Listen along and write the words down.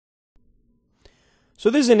So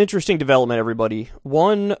this is an interesting development, everybody.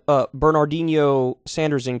 One, Bernardino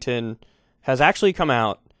Sandersington has actually come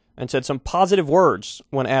out and said some positive words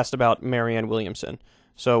when asked about Marianne Williamson.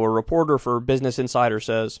 So a reporter for Business Insider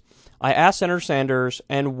says, I asked Senator Sanders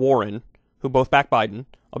and Warren, who both back Biden,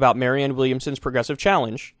 about Marianne Williamson's progressive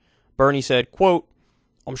challenge. Bernie said, quote,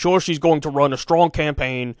 I'm sure she's going to run a strong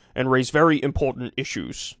campaign and raise very important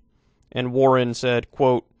issues. And Warren said,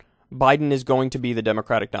 quote, Biden is going to be the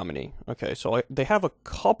Democratic nominee. Okay, so they have a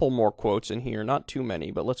couple more quotes in here, not too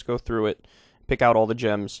many, but let's go through it, pick out all the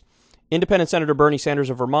gems. Independent Senator Bernie Sanders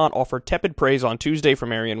of Vermont offered tepid praise on Tuesday for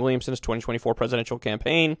Marianne Williamson's 2024 presidential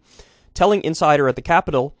campaign, telling Insider at the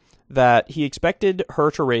Capitol that he expected her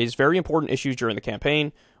to raise very important issues during the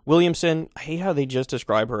campaign. Williamson, I hate how they just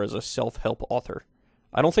describe her as a self-help author.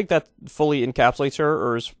 I don't think that fully encapsulates her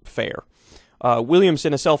or is fair.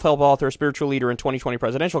 Williamson, a self-help author, spiritual leader, and 2020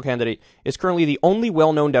 presidential candidate, is currently the only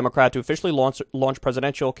well-known Democrat to officially launch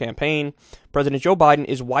presidential campaign. President Joe Biden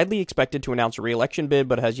is widely expected to announce a re-election bid,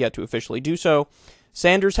 but has yet to officially do so.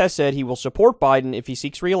 Sanders has said he will support Biden if he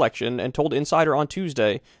seeks re-election and told Insider on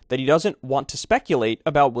Tuesday that he doesn't want to speculate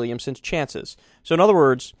about Williamson's chances. So in other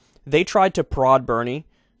words, they tried to prod Bernie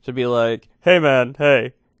to be like, hey man,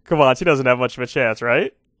 hey, come on, she doesn't have much of a chance,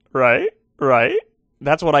 right? Right?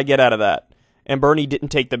 That's what I get out of that. And Bernie didn't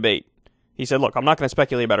take the bait. He said, look, I'm not going to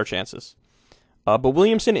speculate about her chances. But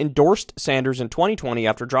Williamson endorsed Sanders in 2020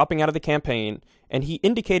 after dropping out of the campaign, and he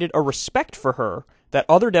indicated a respect for her that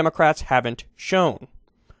other Democrats haven't shown.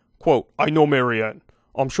 Quote, I know Marianne.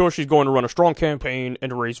 I'm sure she's going to run a strong campaign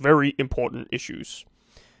and raise very important issues.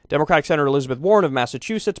 Democratic Senator Elizabeth Warren of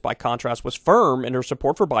Massachusetts, by contrast, was firm in her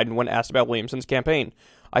support for Biden when asked about Williamson's campaign.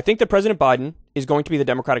 I think that President Biden is going to be the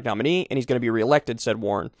Democratic nominee, and he's going to be reelected, said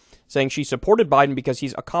Warren, saying she supported Biden because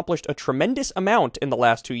he's accomplished a tremendous amount in the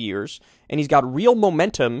last 2 years, and he's got real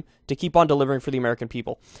momentum to keep on delivering for the American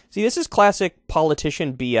people. See, this is classic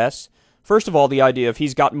politician BS. First of all, the idea of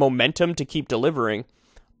he's got momentum to keep delivering.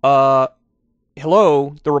 Hello,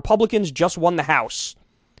 the Republicans just won the House.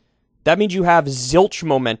 That means you have zilch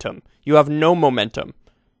momentum. You have no momentum.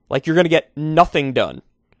 Like, you're going to get nothing done.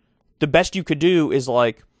 The best you could do is,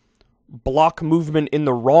 like, block movement in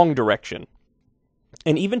the wrong direction.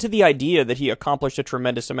 And even to the idea that he accomplished a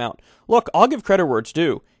tremendous amount. Look, I'll give credit where it's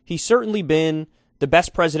due. He's certainly been the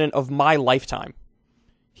best president of my lifetime.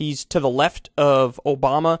 He's to the left of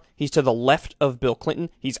Obama. He's to the left of Bill Clinton.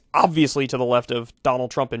 He's obviously to the left of Donald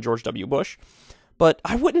Trump and George W. Bush. But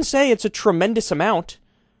I wouldn't say it's a tremendous amount.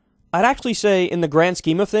 I'd actually say, in the grand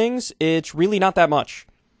scheme of things, it's really not that much.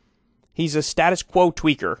 He's a status quo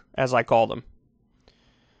tweaker, as I call them.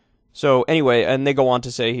 So, anyway, and they go on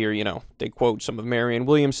to say here, they quote some of Marianne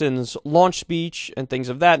Williamson's launch speech and things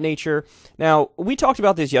of that nature. Now, we talked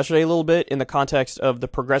about this yesterday a little bit in the context of the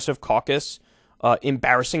Progressive Caucus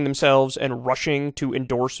embarrassing themselves and rushing to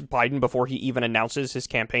endorse Biden before he even announces his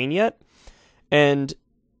campaign yet. And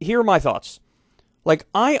here are my thoughts. Like,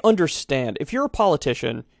 I understand, if you're a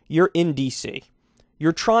politician, you're in D.C.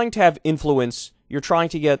 You're trying to have influence. You're trying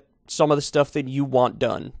to get some of the stuff that you want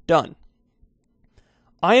done.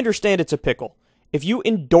 I understand it's a pickle. If you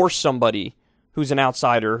endorse somebody who's an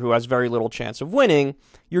outsider who has very little chance of winning,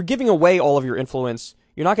 you're giving away all of your influence.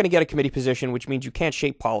 You're not going to get a committee position, which means you can't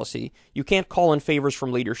shape policy. You can't call in favors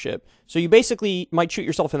from leadership. So you basically might shoot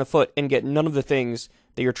yourself in the foot and get none of the things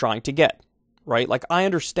that you're trying to get, right? Like, I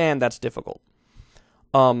understand that's difficult.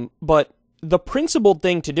 But the principled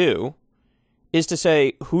thing to do is to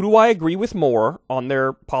say, who do I agree with more on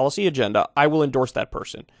their policy agenda? I will endorse that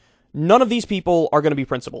person. None of these people are going to be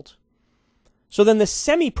principled. So then the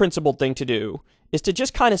semi-principled thing to do is to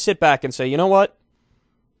just kind of sit back and say, you know what?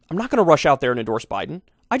 I'm not going to rush out there and endorse Biden.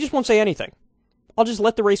 I just won't say anything. I'll just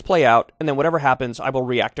let the race play out, and then whatever happens, I will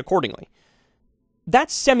react accordingly.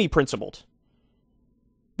 That's semi-principled.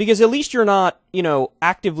 Because at least you're not,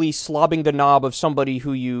 actively slobbing the knob of somebody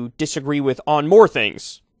who you disagree with on more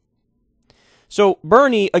things. So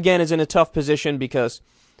Bernie, again, is in a tough position because,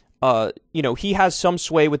 he has some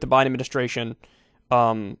sway with the Biden administration,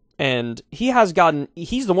 and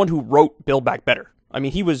he's the one who wrote Build Back Better. I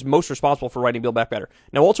mean, he was most responsible for writing Build Back Better.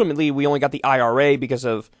 Now, ultimately, we only got the IRA because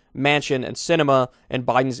of Manchin and Sinema and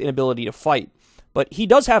Biden's inability to fight. But he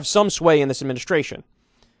does have some sway in this administration.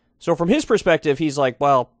 So from his perspective, he's like,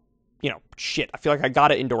 well, shit, I feel like I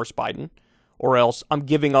gotta endorse Biden, or else I'm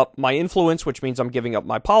giving up my influence, which means I'm giving up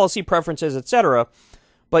my policy preferences, etc.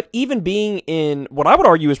 But even being in what I would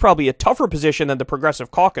argue is probably a tougher position than the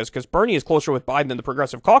Progressive Caucus, because Bernie is closer with Biden than the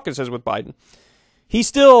Progressive Caucus is with Biden, he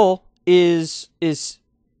still is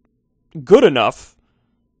good enough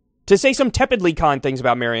to say some tepidly kind things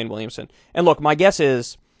about Marianne Williamson. And look, my guess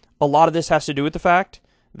is a lot of this has to do with the fact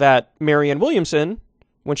that Marianne Williamson,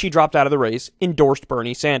 when she dropped out of the race, endorsed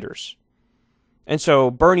Bernie Sanders. And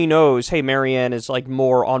so Bernie knows, hey, Marianne is like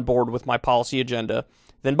more on board with my policy agenda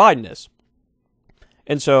than Biden is.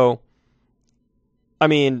 And so, I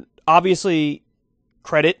mean, obviously,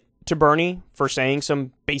 credit to Bernie for saying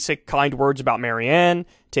some basic kind words about Marianne,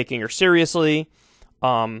 taking her seriously,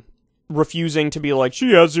 refusing to be like,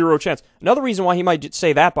 she has zero chance. Another reason why he might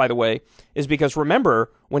say that, by the way, is because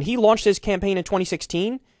remember, when he launched his campaign in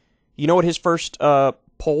 2016, you know what his first poll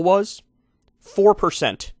was?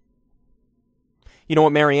 4%. You know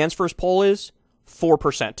what Marianne's first poll is?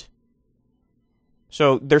 4%.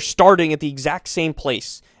 So they're starting at the exact same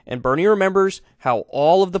place. And Bernie remembers how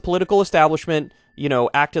all of the political establishment, you know,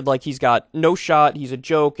 acted like he's got no shot, he's a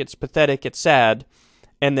joke, it's pathetic, it's sad.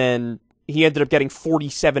 And then he ended up getting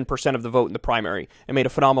 47% of the vote in the primary and made a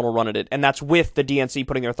phenomenal run at it. And that's with the DNC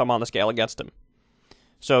putting their thumb on the scale against him.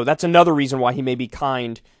 So that's another reason why he may be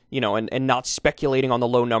kind, you know, and not speculating on the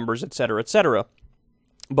low numbers, et cetera, et cetera.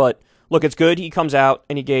 But look, it's good. He comes out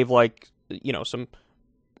and he gave, like, you know, some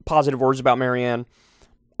positive words about Marianne.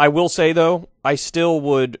 I will say, though, I still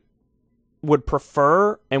would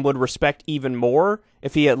prefer and would respect even more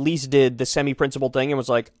if he at least did the semi-principled thing and was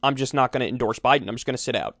like, I'm just not going to endorse Biden. I'm just going to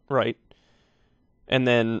sit out, right? And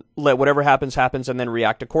then let whatever happens, happens, and then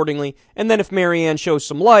react accordingly. And then if Marianne shows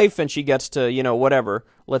some life and she gets to, you know, whatever,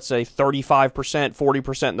 let's say 35%,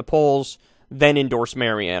 40% in the polls, then endorse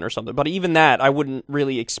Marianne or something. But even that, I wouldn't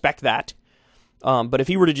really expect that. But if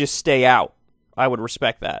he were to just stay out, I would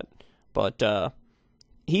respect that. But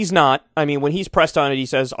he's not. I mean, when he's pressed on it, he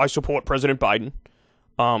says, I support President Biden.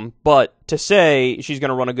 But to say she's going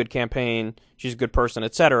to run a good campaign, she's a good person,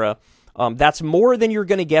 etc., that's more than you're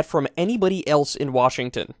going to get from anybody else in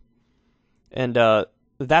Washington. And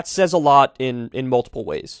that says a lot in multiple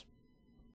ways.